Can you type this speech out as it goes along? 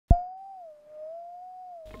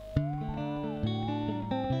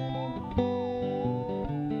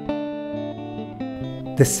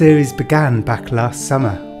The series began back last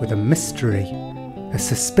summer with a mystery. A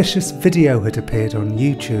suspicious video had appeared on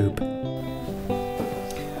YouTube.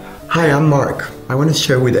 Hi, I'm Mark. I want to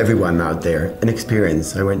share with everyone out there an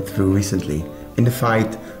experience I went through recently in the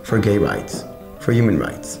fight for gay rights, for human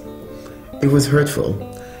rights. It was hurtful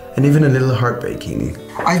and even a little heartbreaking.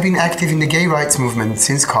 I've been active in the gay rights movement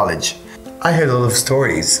since college. I heard a lot of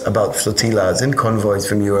stories about flotillas and convoys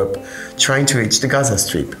from Europe trying to reach the Gaza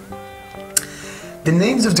Strip. The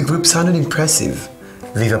names of the group sounded impressive.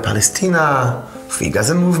 Viva Palestina, Free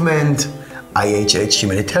Gaza Movement, IHH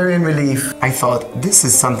Humanitarian Relief. I thought, this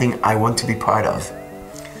is something I want to be part of.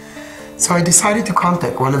 So I decided to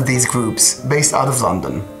contact one of these groups based out of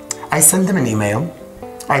London. I sent them an email.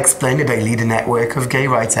 I explained that I lead a network of gay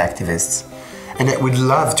rights activists and that we'd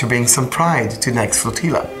love to bring some pride to the next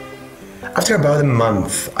flotilla. After about a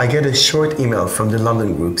month, I get a short email from the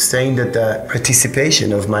London group saying that the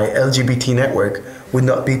participation of my LGBT network would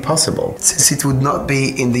not be possible, since it would not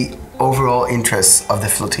be in the overall interests of the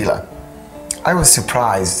flotilla. I was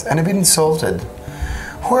surprised and a bit insulted.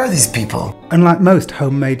 Who are these people? Unlike most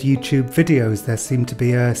homemade YouTube videos, there seemed to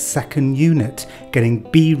be a second unit getting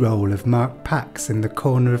B-roll of Mark Pax in the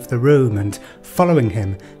corner of the room and following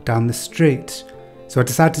him down the street. So I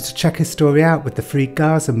decided to check his story out with the Free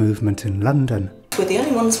Gaza Movement in London. We're the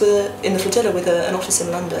only ones in the flotilla with an office in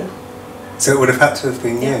London. So it would have had to have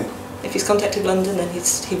been you? If he's contacted London, then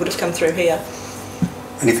he would have come through here.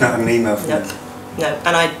 And you've not had an email from him? No,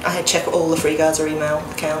 and I had checked all the Free Gaza email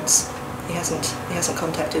accounts. He hasn't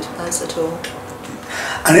contacted us at all.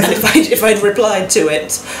 And if I'd replied to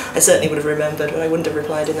it, I certainly would have remembered, but I wouldn't have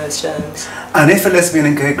replied in those terms. And if a lesbian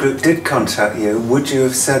and gay group did contact you, would you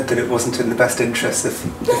have said that it wasn't in the best interest of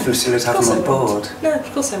the flotilla to have them on board? No, of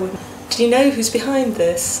course I wouldn't. Do you know who's behind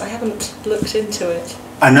this? I haven't looked into it.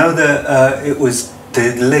 I know that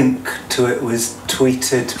the link to it was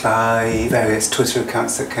tweeted by various Twitter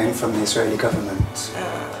accounts that came from the Israeli government.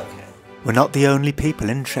 Okay. We're not the only people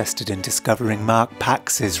interested in discovering Mark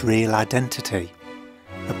Pax's real identity.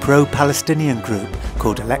 A pro-Palestinian group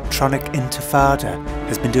called Electronic Intifada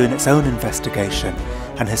has been doing its own investigation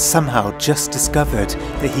and has somehow just discovered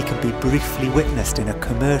that he can be briefly witnessed in a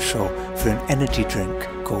commercial for an energy drink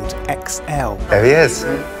called XL. There he is.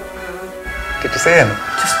 Good to see him.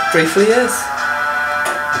 Just briefly, yes.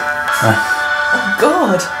 Oh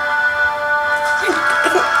God!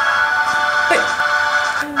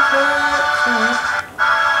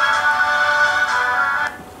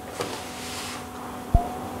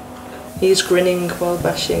 He is grinning while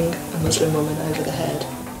bashing a Muslim woman over the head.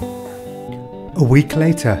 A week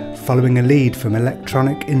later, following a lead from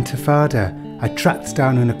Electronic Intifada, I tracked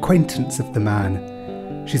down an acquaintance of the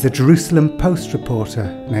man. She's a Jerusalem Post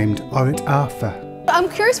reporter named Orit Arthur. I'm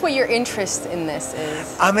curious what your interest in this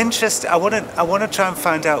is. I'm interested. I want to try and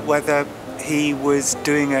find out whether he was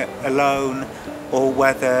doing it alone or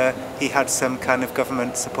whether he had some kind of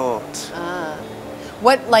government support.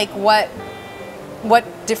 What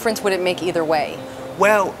difference would it make either way?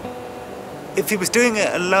 Well, if he was doing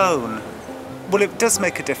it alone, well, it does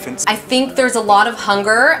make a difference. I think there's a lot of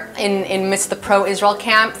hunger in midst the pro-Israel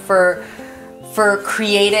camp for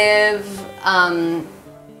creative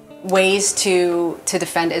ways to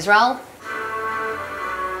defend Israel.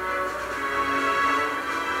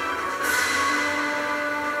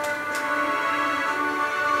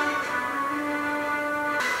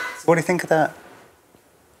 What do you think of that?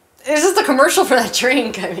 It's just a commercial for that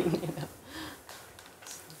drink. I mean,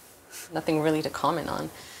 nothing really to comment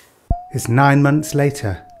on. It's 9 months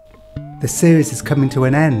later. The series is coming to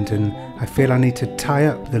an end and I feel I need to tie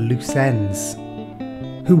up the loose ends.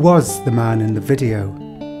 Who was the man in the video?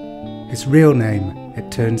 His real name,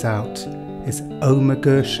 it turns out, is Omer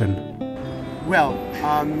Gershon. Well,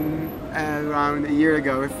 around a year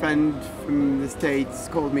ago, a friend from the States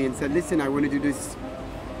called me and said, listen, I want to do this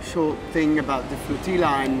short thing about the flotilla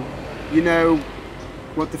and you know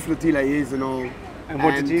what the flotilla is and all. And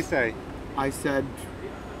what did you say?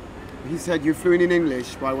 He said, you're fluent in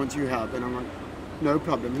English, why won't you help? And I'm like, no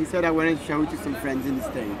problem. He said, I want to show it to some friends in the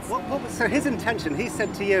States. So his intention, he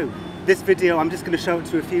said to you, this video, I'm just going to show it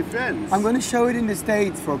to a few friends. I'm going to show it in the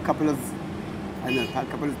States for a couple of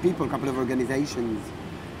people, a couple of organizations.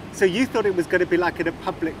 So you thought it was going to be like in a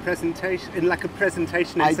public presentation, in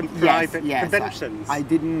some private conventions? I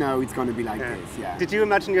didn't know it's going to be like this, yeah. Did you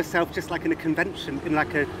imagine yourself just like in a convention, in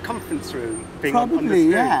like a conference room, being Probably, on the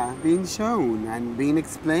screen? Yeah, being shown and being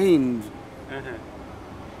explained.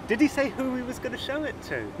 Did he say who he was going to show it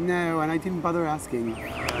to? No, and I didn't bother asking.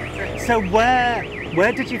 So where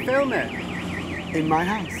did you film it? In my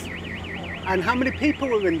house. And how many people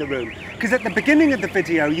were in the room? Because at the beginning of the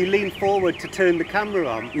video, you lean forward to turn the camera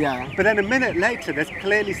on. Yeah. But then a minute later, there's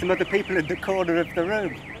clearly some other people in the corner of the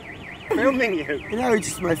room filming you. You know, it's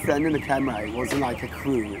just my friend and the camera. It wasn't like a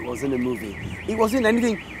crew. It wasn't a movie. It wasn't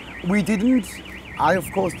anything. I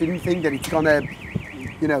of course didn't think that it's gonna,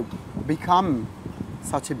 you know, become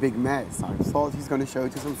such a big mess. I thought he's gonna show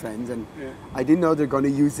it to some friends, and I didn't know they're gonna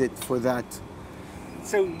use it for that.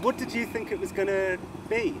 So what did you think it was gonna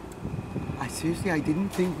be? I didn't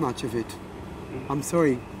think much of it. I'm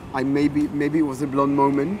sorry. Maybe it was a blonde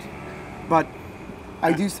moment, but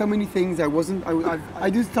I do so many things. I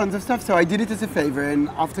do tons of stuff, so I did it as a favor, and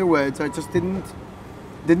afterwards I just didn't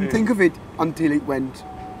think of it until it went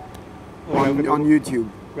on YouTube,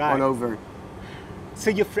 right. all over. So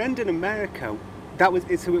your friend in America, so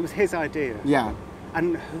it was his idea? Yeah.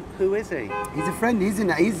 And who is he? He's a friend.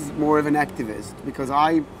 He's more of an activist, because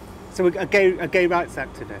So a gay rights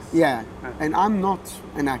activist? Yeah, and I'm not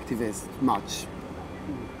an activist much.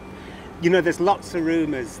 You know, there's lots of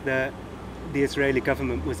rumours that the Israeli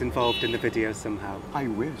government was involved in the video somehow. I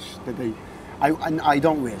wish that I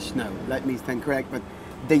don't wish, no, let me stand correct, but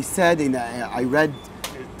they said I read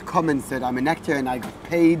comments that I'm an actor and I got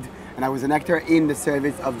paid and I was an actor in the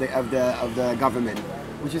service of the government,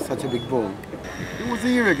 which is such a big bull. It was a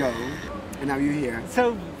year ago, and now you're here.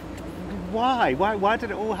 So why? Why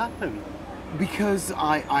did it all happen? Because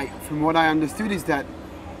from what I understood is that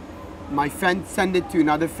my friend sent it to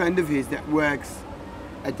another friend of his that works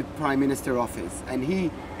at the Prime Minister office, and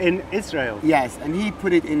he... In Israel? Yes, and he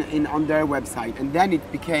put it on their website, and then it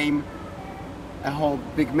became a whole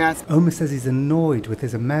big mess. Omer says he's annoyed with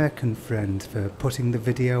his American friend for putting the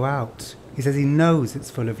video out. He says he knows it's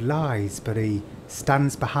full of lies, but he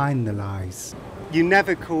stands behind the lies. You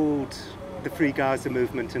never called the Free Gaza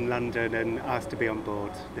Movement in London and asked to be on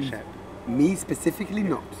board the ship? Me specifically,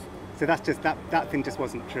 not. So that's just, that thing just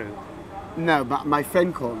wasn't true? No, but my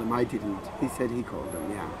friend called them, I didn't. He said he called them,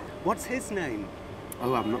 yeah. What's his name?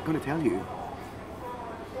 Oh, I'm not going to tell you.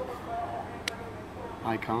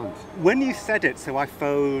 I can't. When you said it, so I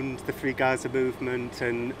phoned the Free Gaza Movement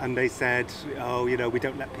and they said, oh, you know, we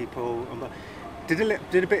don't let people on board.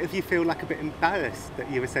 Did a bit of you feel like a bit embarrassed that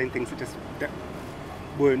you were saying things that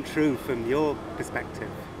weren't true from your perspective?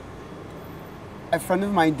 A friend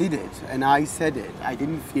of mine did it, and I said it. I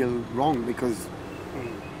didn't feel wrong because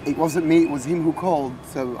it wasn't me, it was him who called,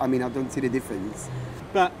 so I mean, I don't see the difference.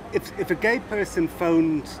 But if a gay person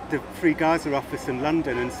phoned the Free Gaza office in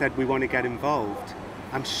London and said, we want to get involved,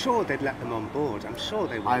 I'm sure they'd let them on board. I'm sure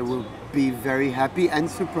they would. I will be very happy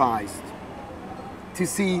and surprised to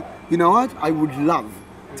see, you know what? I would love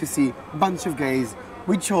to see a bunch of gays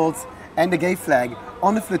with shorts and a gay flag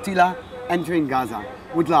on a flotilla entering Gaza.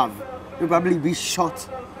 Would love. We'll probably be shot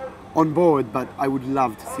on board, but I would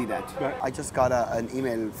love to see that. Right. I just got an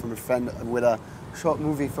email from a friend with a short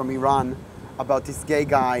movie from Iran about this gay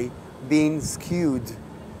guy being skewed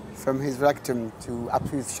from his rectum to up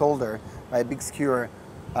to his shoulder by a big skewer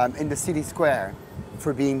in the city square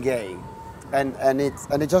for being gay, and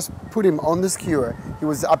it just put him on the skewer. He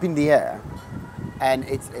was up in the air, and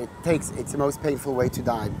it's the most painful way to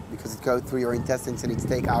die because it goes through your intestines and it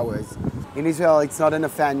takes hours. In Israel, it's not an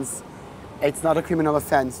offense. It's not a criminal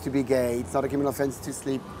offense to be gay. It's not a criminal offense to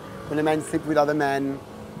sleep when a man sleeps with other men.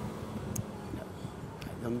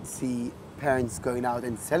 I don't see parents going out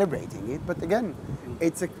and celebrating it, but again,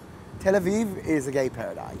 Tel Aviv is a gay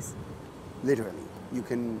paradise, literally. You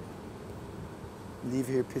can live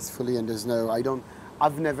here peacefully, and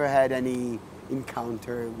I've never had any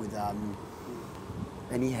encounter with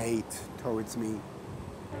any hate towards me.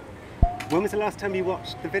 When was the last time you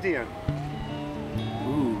watched the video?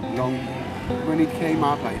 Ooh, long. When it came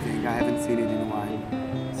up, I think. I haven't seen it in a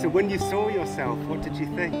while. So when you saw yourself, what did you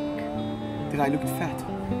think? That I looked fat.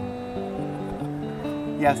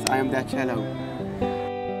 Yes, I am that shallow.